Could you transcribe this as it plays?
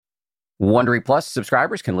Wondery Plus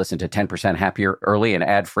subscribers can listen to 10% Happier early and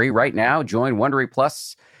ad-free right now. Join Wondery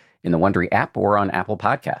Plus in the Wondery app or on Apple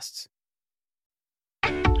Podcasts.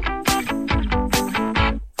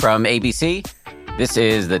 From ABC, this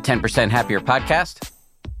is the 10% Happier podcast.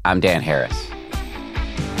 I'm Dan Harris.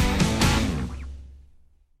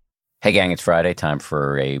 Hey gang, it's Friday, time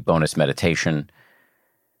for a bonus meditation.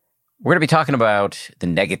 We're going to be talking about the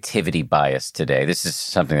negativity bias today. This is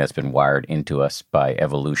something that's been wired into us by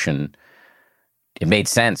evolution. It made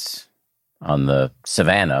sense on the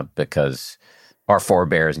savannah because our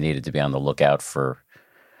forebears needed to be on the lookout for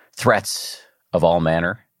threats of all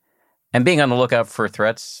manner. And being on the lookout for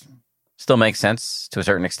threats still makes sense to a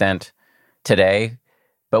certain extent today,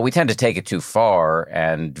 but we tend to take it too far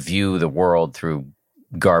and view the world through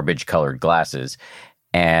garbage-colored glasses.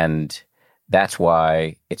 And that's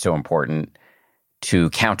why it's so important to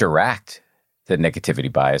counteract the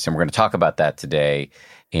negativity bias. And we're going to talk about that today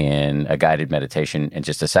in a guided meditation in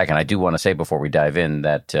just a second. I do want to say before we dive in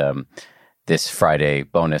that this Friday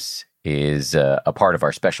bonus is a part of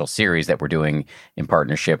our special series that we're doing in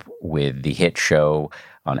partnership with the hit show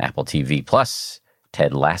on Apple TV Plus,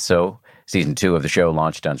 Ted Lasso. Season 2 of the show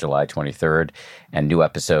launched on July 23rd, and new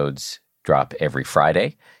episodes drop every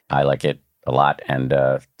Friday. I like it a lot, and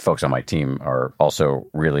folks on my team are also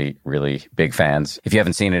really, really big fans. If you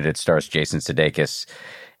haven't seen it, it stars Jason Sudeikis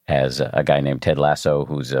as a guy named Ted Lasso,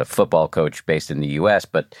 who's a football coach based in the U.S.,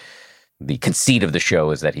 but the conceit of the show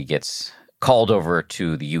is that he gets called over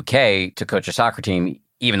to the UK to coach a soccer team,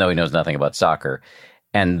 even though he knows nothing about soccer.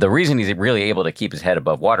 And the reason he's really able to keep his head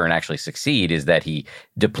above water and actually succeed is that he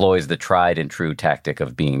deploys the tried and true tactic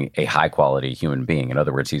of being a high-quality human being. In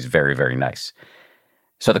other words, he's very, very nice.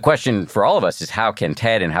 So the question for all of us is, how can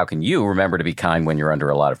Ted and how can you remember to be kind when you're under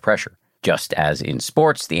a lot of pressure? Just as in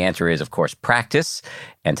sports, the answer is, of course, practice.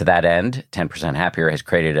 And to that end, 10% Happier has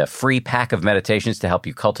created a free pack of meditations to help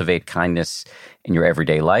you cultivate kindness in your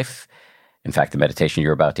everyday life. In fact, the meditation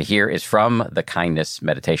you're about to hear is from the Kindness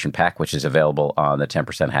Meditation Pack, which is available on the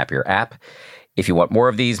 10% Happier app. If you want more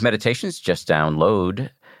of these meditations, just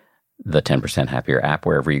download the 10% Happier app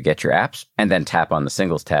wherever you get your apps, and then tap on the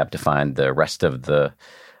Singles tab to find the rest of the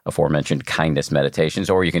aforementioned kindness meditations,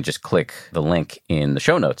 or you can just click the link in the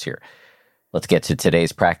show notes here. Let's get to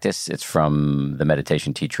today's practice. It's from the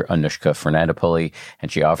meditation teacher Anushka Fernandopulle,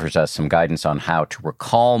 and she offers us some guidance on how to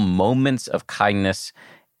recall moments of kindness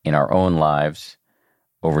in our own lives.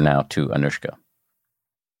 Over now to Anushka.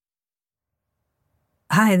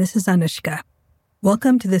 Hi, this is Anushka.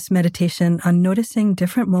 Welcome to this meditation on noticing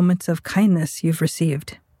different moments of kindness you've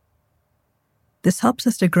received. This helps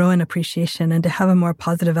us to grow in appreciation and to have a more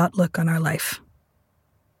positive outlook on our life.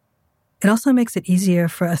 It also makes it easier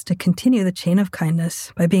for us to continue the chain of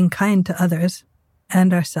kindness by being kind to others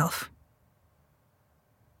and ourselves.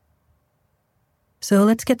 So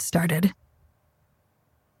let's get started.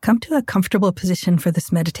 Come to a comfortable position for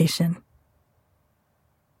this meditation.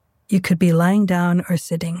 You could be lying down or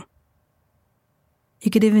sitting.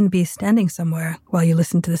 You could even be standing somewhere while you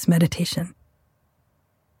listen to this meditation.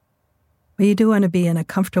 But you do want to be in a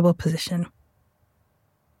comfortable position.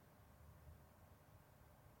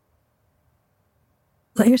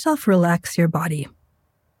 Let yourself relax your body.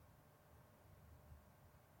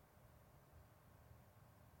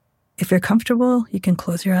 If you're comfortable, you can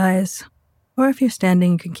close your eyes, or if you're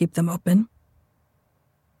standing, you can keep them open.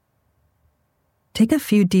 Take a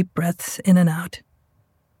few deep breaths in and out.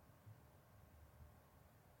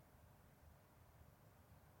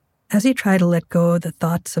 As you try to let go of the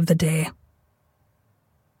thoughts of the day,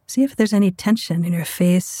 see if there's any tension in your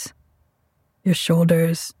face, your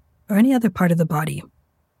shoulders, or any other part of the body.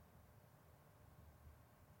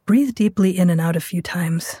 Breathe deeply in and out a few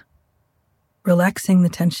times, relaxing the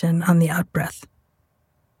tension on the out-breath.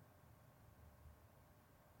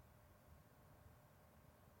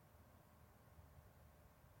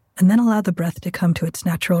 And then allow the breath to come to its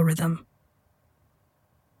natural rhythm.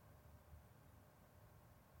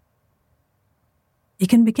 You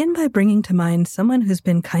can begin by bringing to mind someone who's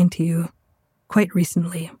been kind to you quite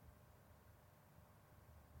recently.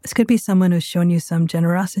 This could be someone who's shown you some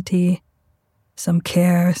generosity, some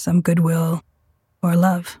care, some goodwill, or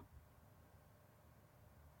love.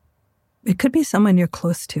 It could be someone you're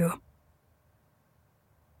close to,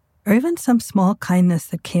 or even some small kindness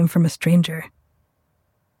that came from a stranger,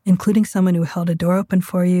 including someone who held a door open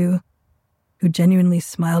for you, who genuinely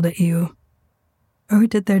smiled at you, or who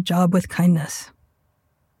did their job with kindness.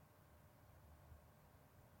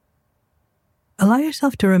 Allow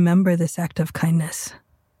yourself to remember this act of kindness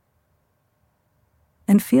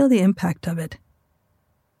and feel the impact of it.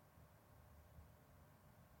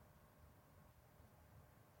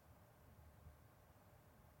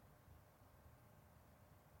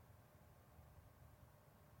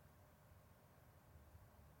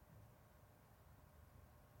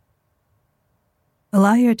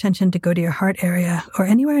 Allow your attention to go to your heart area or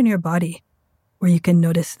anywhere in your body where you can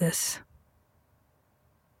notice this.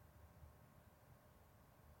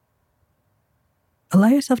 Allow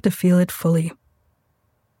yourself to feel it fully.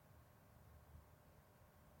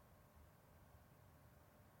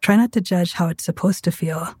 Try not to judge how it's supposed to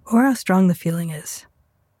feel or how strong the feeling is.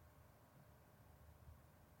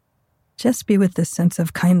 Just be with this sense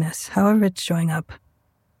of kindness, however it's showing up.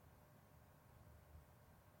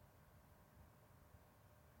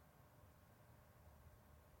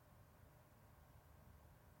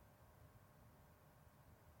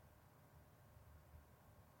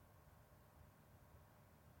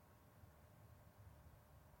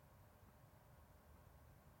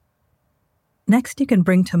 Next, you can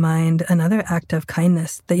bring to mind another act of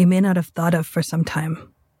kindness that you may not have thought of for some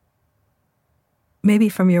time. Maybe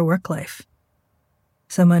from your work life.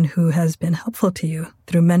 Someone who has been helpful to you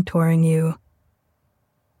through mentoring you,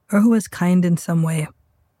 or who was kind in some way.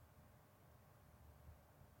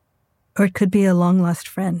 Or it could be a long-lost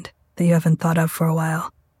friend that you haven't thought of for a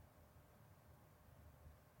while.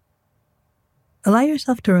 Allow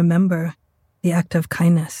yourself to remember the act of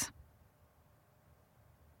kindness,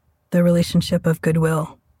 the relationship of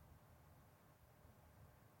goodwill.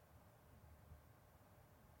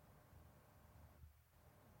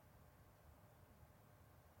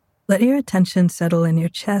 Let your attention settle in your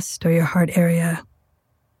chest or your heart area,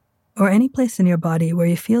 or any place in your body where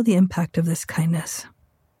you feel the impact of this kindness.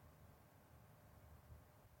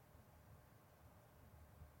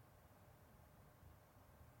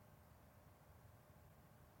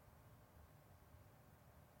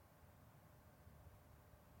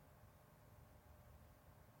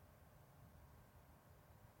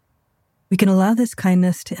 We can allow this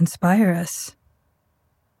kindness to inspire us,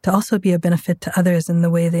 to also be a benefit to others in the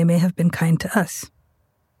way they may have been kind to us,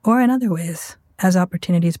 or in other ways, as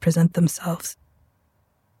opportunities present themselves.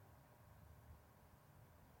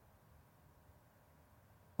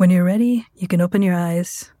 When you're ready, you can open your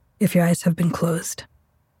eyes, if your eyes have been closed.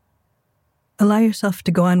 Allow yourself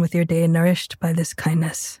to go on with your day nourished by this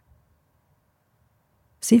kindness.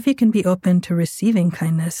 See if you can be open to receiving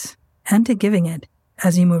kindness and to giving it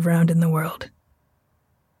as you move around in the world.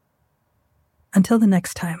 Until the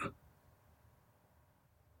next time.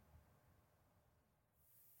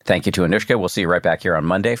 Thank you to Anushka. We'll see you right back here on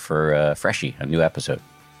Monday for Freshie, a new episode.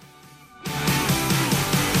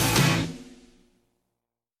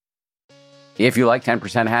 If you like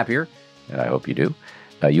 10% Happier, and I hope you do,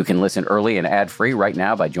 you can listen early and ad-free right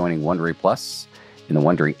now by joining Wondery Plus in the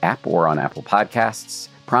Wondery app or on Apple Podcasts.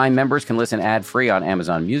 Prime members can listen ad-free on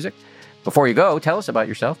Amazon Music. Before you go, tell us about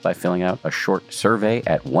yourself by filling out a short survey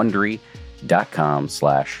at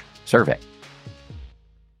Wondery.com/survey.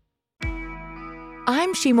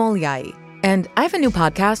 I'm Shimol Yai, and I have a new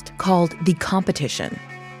podcast called The Competition.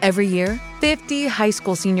 Every year, 50 high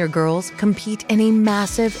school senior girls compete in a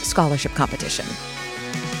massive scholarship competition.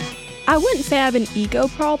 I wouldn't say I have an ego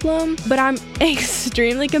problem, but I'm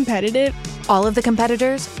extremely competitive. All of the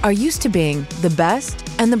competitors are used to being the best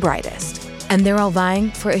and the brightest, and they're all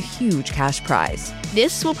vying for a huge cash prize.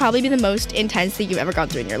 This will probably be the most intense thing you've ever gone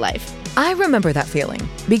through in your life. I remember that feeling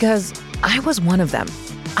because I was one of them.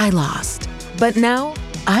 I lost. But now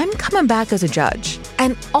I'm coming back as a judge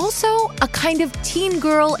and also a kind of teen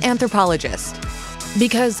girl anthropologist.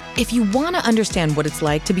 Because if you want to understand what it's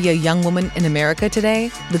like to be a young woman in America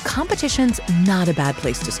today, the competition's not a bad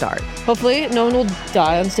place to start. Hopefully no one will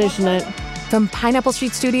die on stage tonight. From Pineapple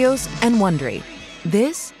Street Studios and Wondery,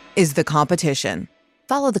 this is The Competition.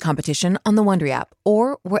 Follow The Competition on the Wondery app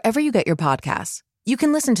or wherever you get your podcasts. You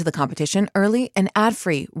can listen to The Competition early and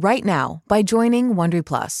ad-free right now by joining Wondery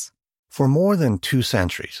Plus. For more than 2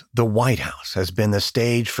 centuries, the White House has been the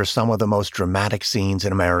stage for some of the most dramatic scenes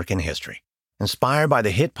in American history. Inspired by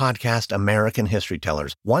the hit podcast American History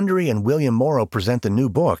Tellers, Wondery and William Morrow present the new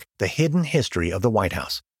book, The Hidden History of the White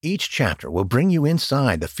House. Each chapter will bring you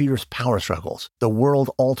inside the fierce power struggles, the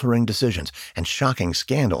world-altering decisions, and shocking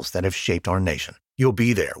scandals that have shaped our nation. You'll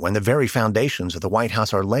be there when the very foundations of the White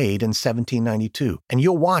House are laid in 1792, and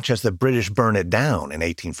you'll watch as the British burn it down in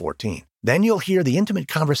 1814. Then you'll hear the intimate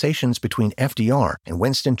conversations between FDR and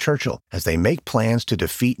Winston Churchill as they make plans to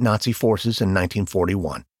defeat Nazi forces in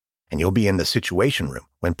 1941. And you'll be in the Situation Room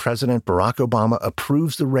when President Barack Obama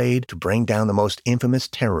approves the raid to bring down the most infamous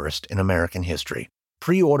terrorist in American history.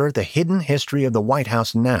 Pre-order The Hidden History of the White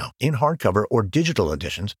House now in hardcover or digital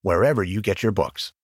editions wherever you get your books.